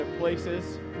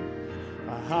places.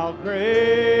 How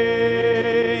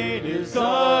great is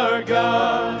our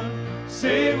God.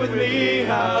 Sing with me,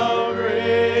 how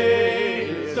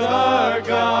great is our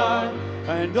God.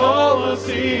 And all will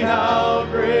see how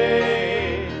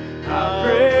great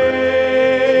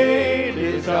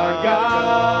is our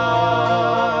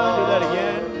God. Do that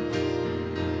again.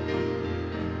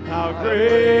 How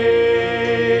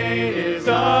great is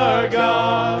our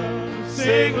God.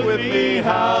 Sing with me,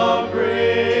 how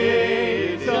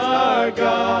great is our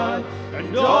God.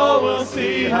 And all will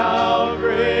see how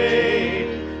great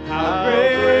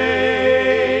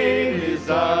is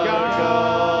our God.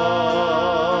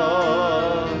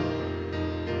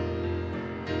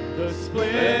 The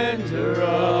splendor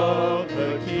of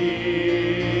the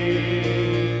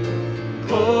King,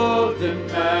 clothed in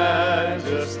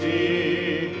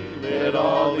majesty, let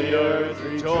all the earth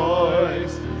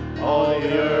rejoice, all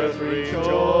the earth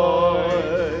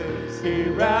rejoice. He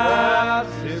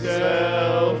wraps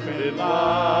himself in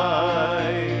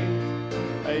light,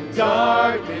 and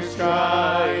darkness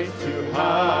tries to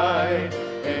hide,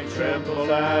 and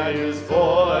tremble at his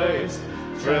voice,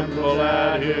 tremble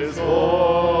at his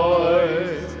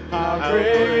voice. How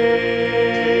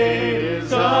great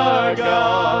is our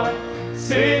God.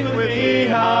 Sing with me,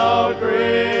 how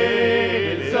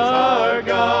great is our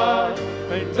God.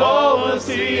 And all will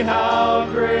see how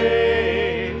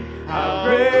great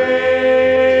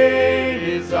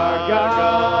is our God.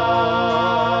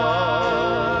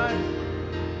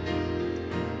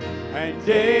 And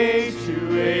age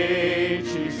to age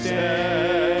he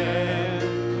stands,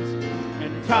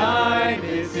 and time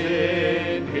is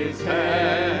in his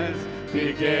hands,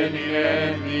 beginning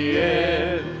and the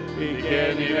end,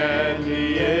 beginning and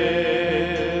the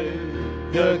end.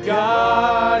 The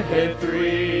Godhead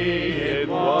three in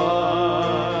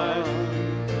one,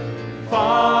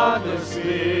 Father,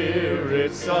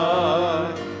 Spirit,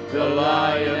 Son, the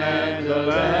Lion and the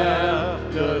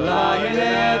Lamb, the Lion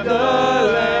and the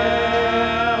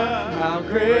Lamb. How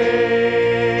great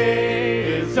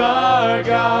is our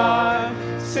God.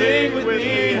 Sing with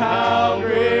me, how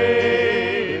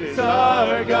great is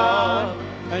our God.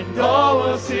 And all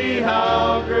will see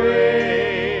how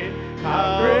great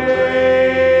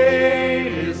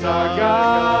is our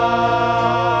God.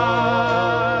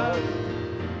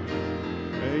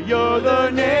 You're the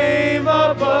name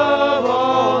above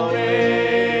all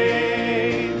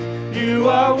names. You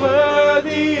are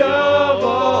worthy of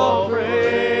all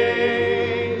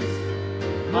praise.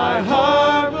 My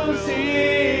heart will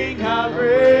sing how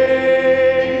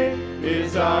great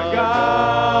is our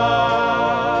God.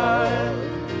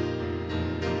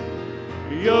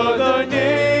 You're the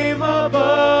name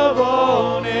above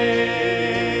all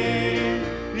names.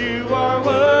 You are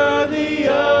worthy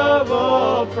of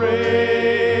all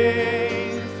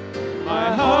praise.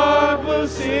 My heart will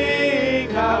sing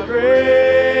how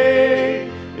great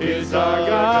is our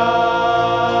God.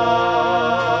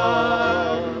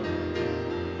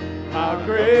 How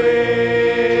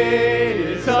great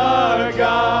is our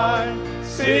God.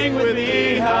 Sing with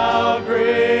me, how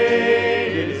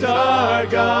great is our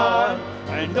God.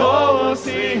 And all will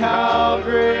see how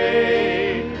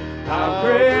great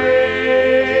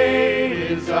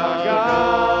is our God.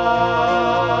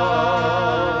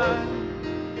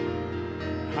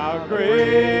 How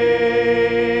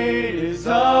great is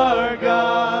our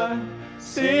God.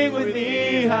 Sing with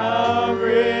me, how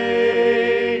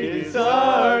great is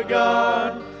our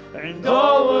God. And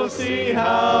all will see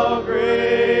how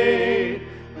great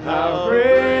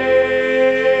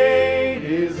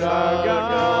is our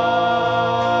God.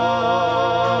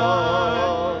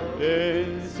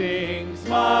 Then sings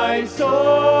my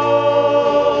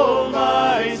soul,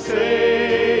 my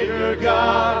Savior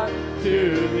God,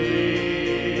 to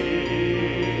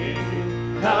thee.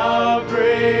 How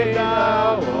great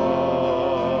thou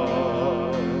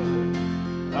art,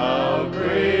 how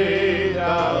great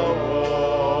thou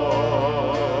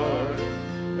art.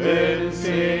 Then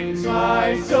sings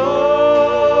my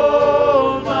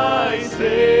soul, my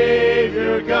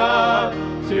Savior God,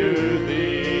 to thee.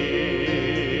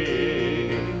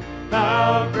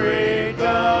 How great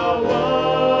thou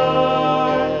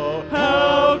art,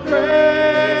 how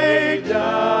great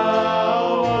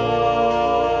thou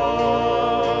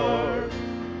art.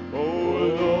 O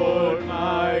Lord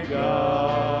my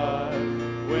God,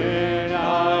 when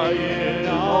I in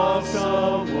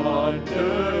awesome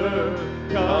wonder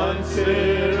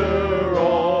consider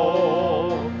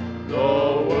all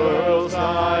the worlds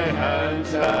thy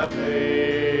hands have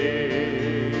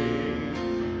made,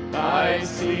 I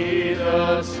see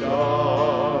the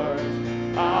stars,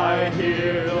 I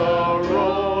hear the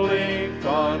rolling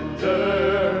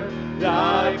thunder,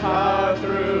 thy power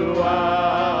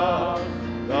throughout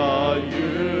the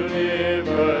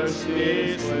universe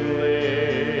displayed.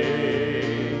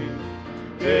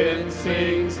 Then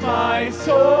sings my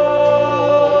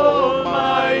soul,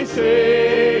 my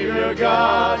Savior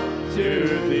God, to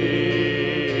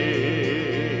thee.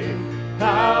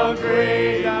 How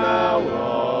great thou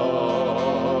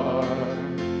art,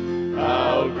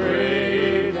 how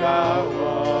great thou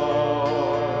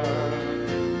art.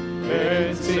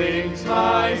 Then sings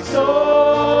my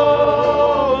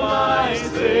soul, my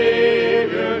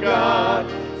Savior God,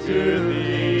 to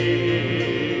thee.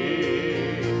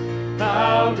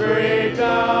 How great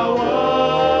thou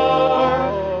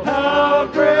art, how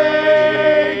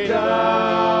great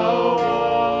thou art.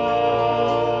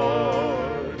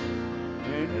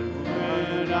 And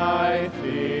when I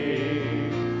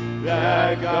think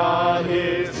that God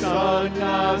his Son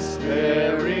not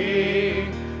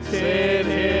sparing sent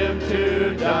him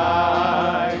to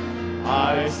die,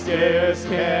 I scarce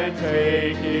can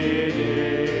take it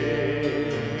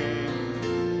in,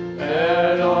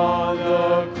 that on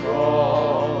the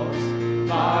cross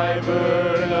my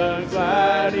burdens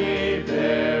gladly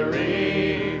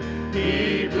bearing,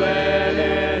 he bled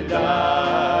and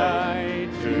died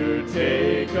to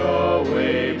take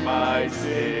away my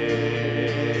sin.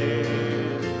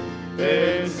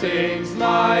 Then sings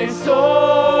my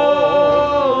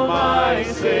soul, my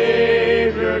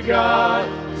Savior God,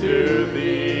 to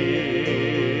thee.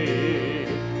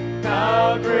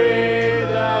 How great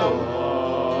thou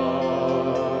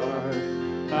art,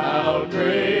 how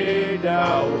great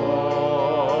thou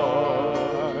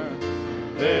art.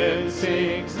 Then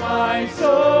sings my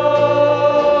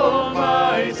soul,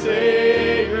 my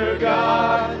Savior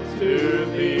God, to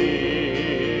thee.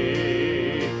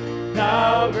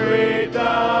 How great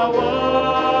thou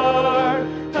art,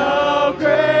 how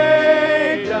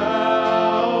great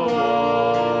thou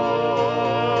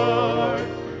art.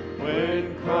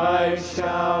 When Christ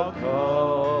shall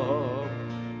come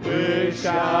with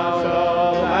shouts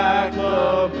of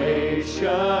acclamation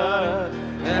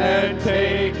and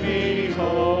take me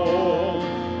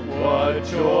home, what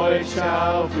joy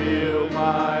shall fill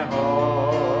my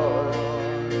heart.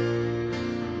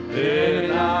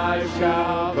 Then I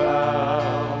shall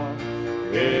bow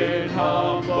in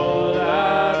humble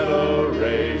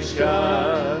adoration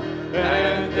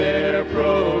and there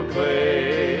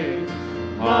proclaim,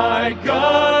 my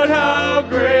God, how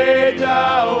great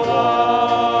thou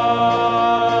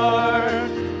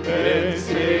art. Then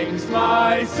sings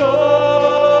my soul,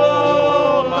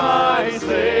 my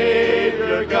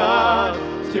Savior God,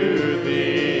 to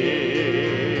thee.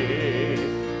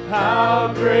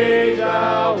 How great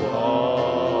thou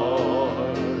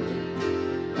art,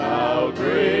 how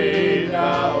great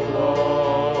thou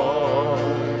art.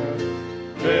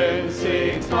 Then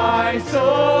sings my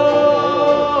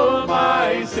soul,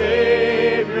 my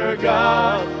Savior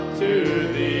God, to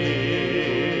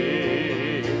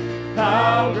thee.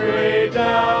 How great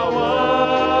thou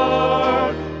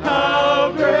art,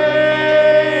 how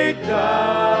great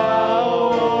thou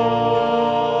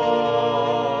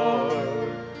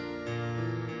art.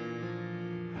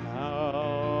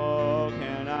 How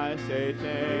can I say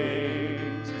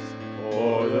thanks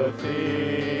for the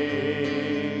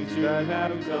things you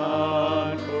have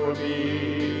done for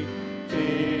me?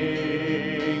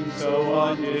 Things so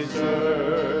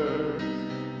undeserved,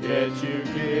 yet you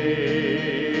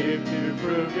gave to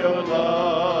prove your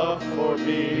love for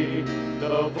me.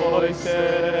 The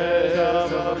voices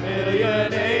of a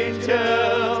million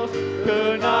angels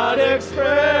could not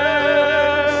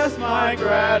express my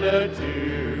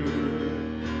gratitude.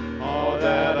 All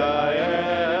that I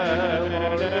am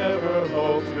and ever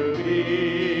hope to be,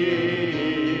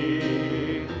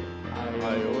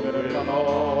 I owe it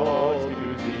all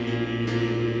to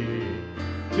thee.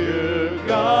 To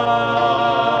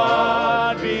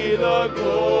God be the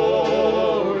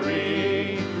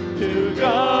glory, to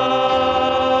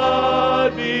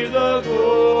God be the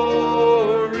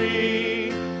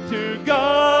glory, to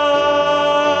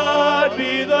God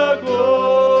be the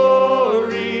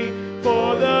glory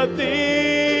for the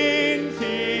things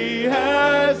he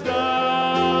has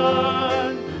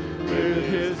done. With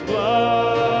his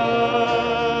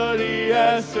blood he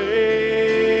has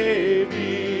saved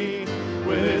me,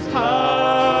 with his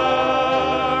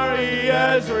power he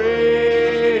has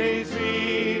raised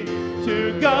me.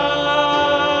 To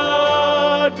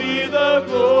God be the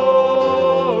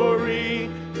glory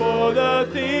for the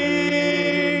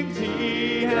things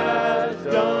he has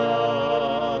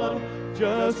done.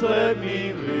 Just let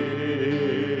me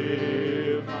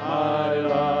live my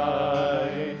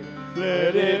life.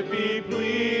 Let it be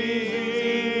pleasing,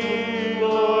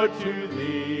 Lord, to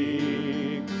thee.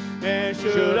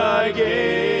 should I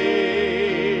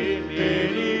gain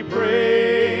any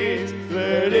praise,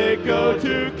 let it go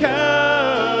to Calvary.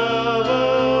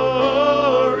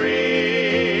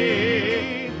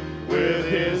 With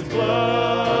his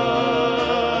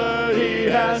blood he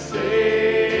has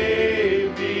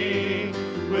saved me.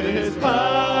 With his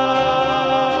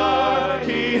power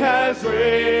he has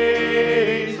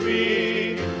raised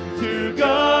me. To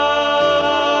God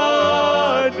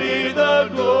be the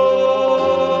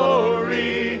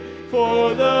glory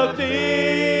for the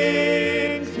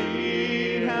things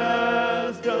he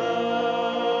has done.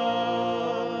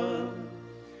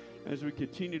 As we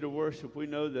continue to worship, we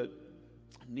know that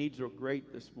needs are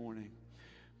great this morning,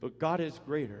 but God is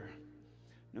greater.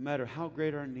 No matter how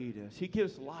great our need is, he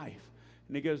gives life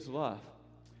and he gives love.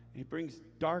 He brings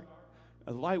a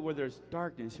light where there's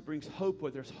darkness. He brings hope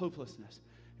where there's hopelessness.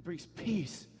 He brings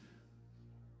peace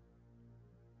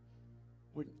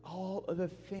when all of the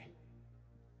things.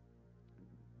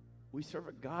 We serve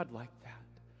a God like that.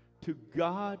 To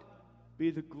God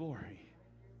be the glory.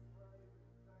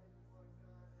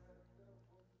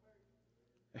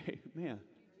 Amen. Amen.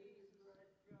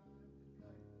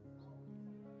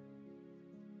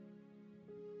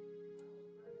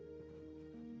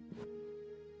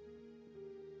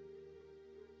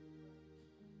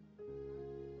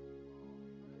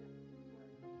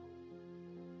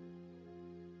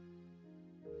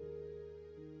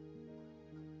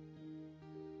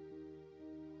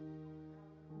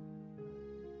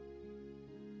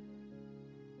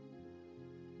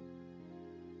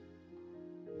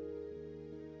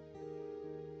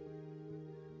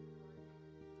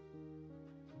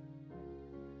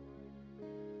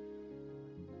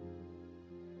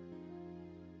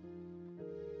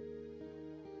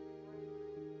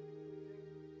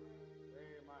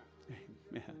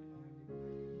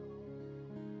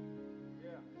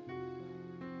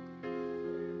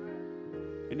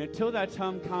 And until that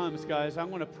time comes, guys, I'm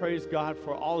going to praise God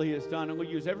for all he has done. I'm going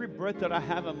to use every breath that I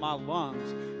have in my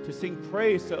lungs to sing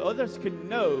praise so others can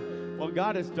know what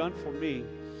God has done for me.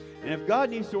 And if God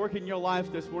needs to work in your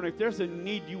life this morning, if there's a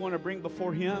need you want to bring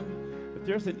before him, if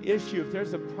there's an issue, if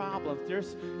there's a problem, if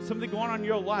there's something going on in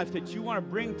your life that you want to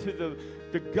bring to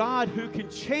the God who can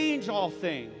change all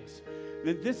things,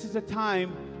 then this is a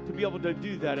time to be able to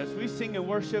do that. As we sing and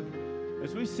worship,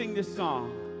 as we sing this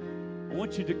song, I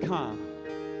want you to come.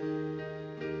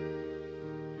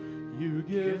 You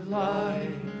give life,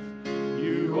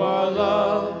 you are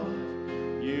love,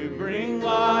 you bring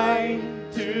light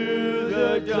to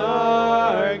the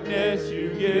darkness, you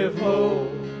give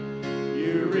hope,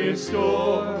 you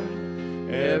restore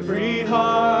every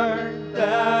heart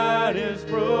that is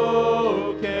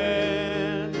broken.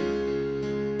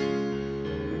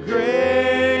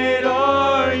 Great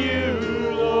are you,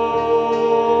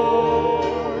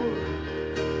 Lord.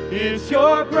 It's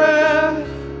your breath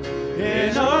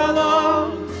in our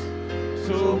lungs,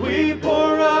 so we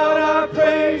pour out our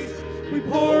praise. We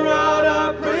pour out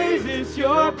our praise. It's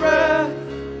your breath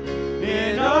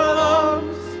in our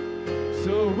lungs,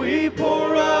 so we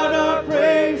pour out our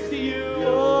praise to you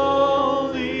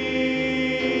only.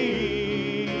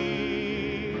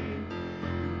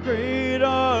 Great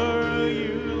are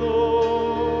you,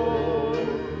 Lord.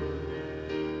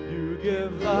 You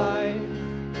give life,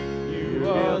 you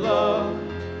are love,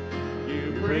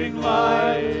 you bring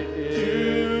light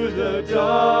to the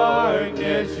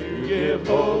darkness, you give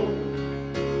hope,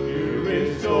 you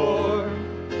restore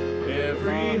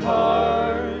every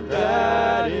heart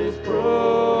that is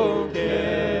broken.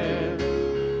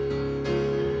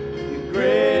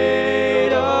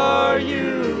 Great are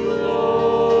you,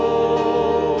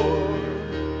 Lord.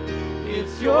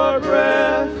 It's your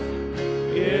breath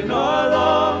in our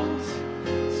lungs,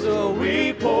 so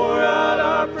we pour out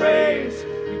our praise.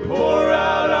 We pour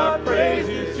out our praise.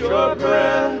 It's your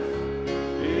breath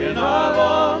in our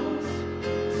lungs,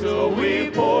 so we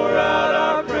pour out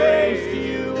our praise to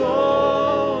you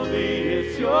only.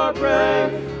 It's your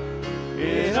breath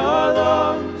in our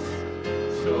lungs,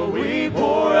 so we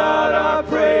pour out our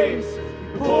praise.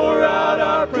 Pour out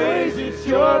our praise. It's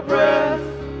your breath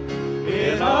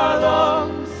in our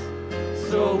lungs,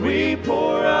 so we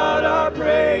pour out our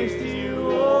praise to you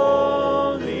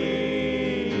only.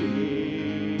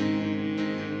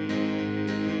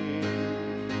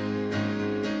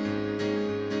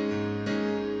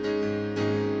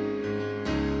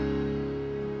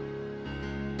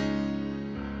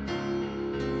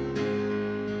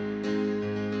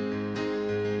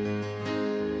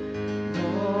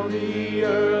 All the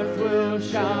earth will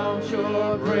shout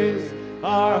your praise.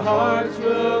 Our hearts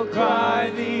will cry,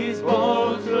 these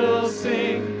bones will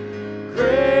sing.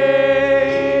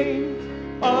 Great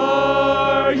are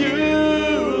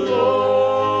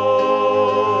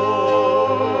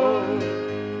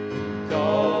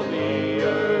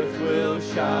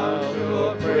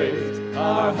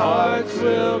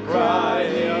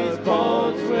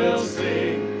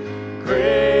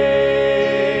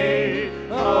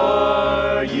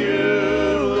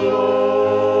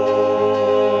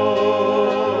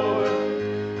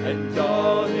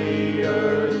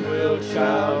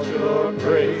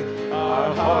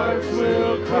Our hearts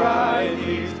will cry,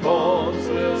 these bones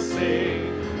will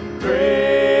sing.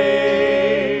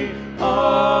 Great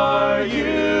are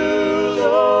you,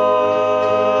 Lord.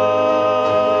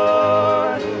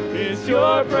 It's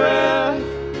your breath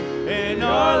in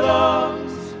our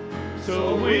lungs,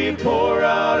 so we pour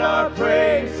out our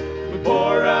praise. We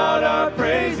pour out our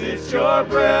praise. It's your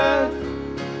breath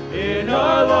in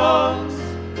our lungs,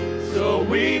 so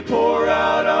we pour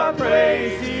out our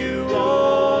praise to you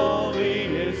only.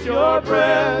 It's your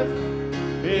breath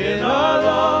in our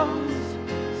lungs,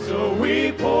 so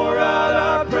we pour out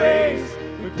our praise.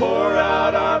 We pour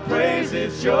out our praise.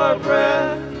 It's your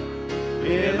breath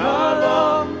in our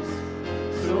lungs,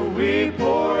 so we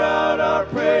pour out our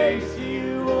praise to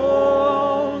you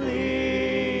only.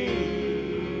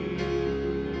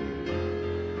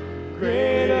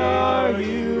 Great are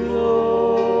you, Lord.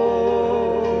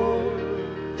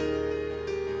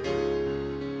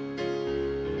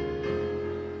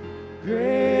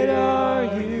 Great are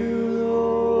you,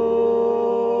 Lord.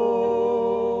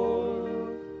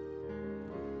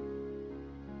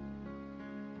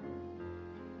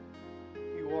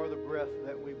 You are the breath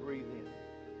that we breathe in.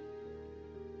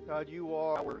 God, you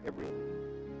are our everything.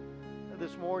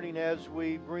 This morning, as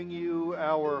we bring you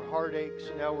our heartaches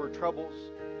and our troubles,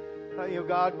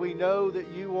 God, we know that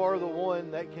you are the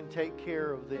one that can take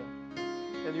care of them.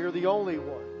 And you're the only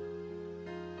one.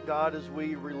 God, as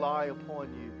we rely upon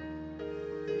you,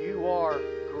 you are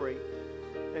great.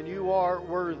 And you are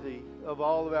worthy of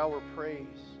all of our praise.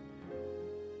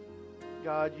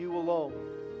 God, you alone,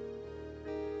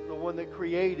 the one that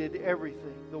created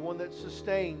everything, the one that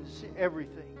sustains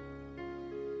everything,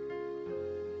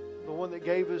 the one that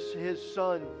gave us his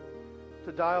Son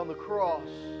to die on the cross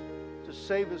to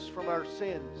save us from our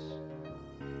sins.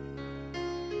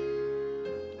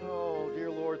 Oh, dear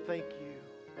Lord, thank you.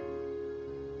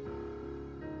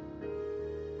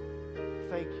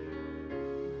 Thank you.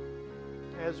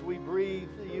 As we breathe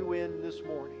you in this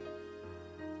morning,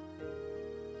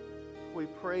 we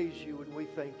praise you and we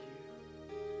thank you.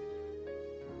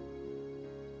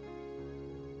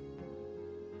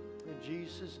 In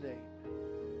Jesus' name,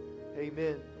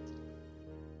 amen.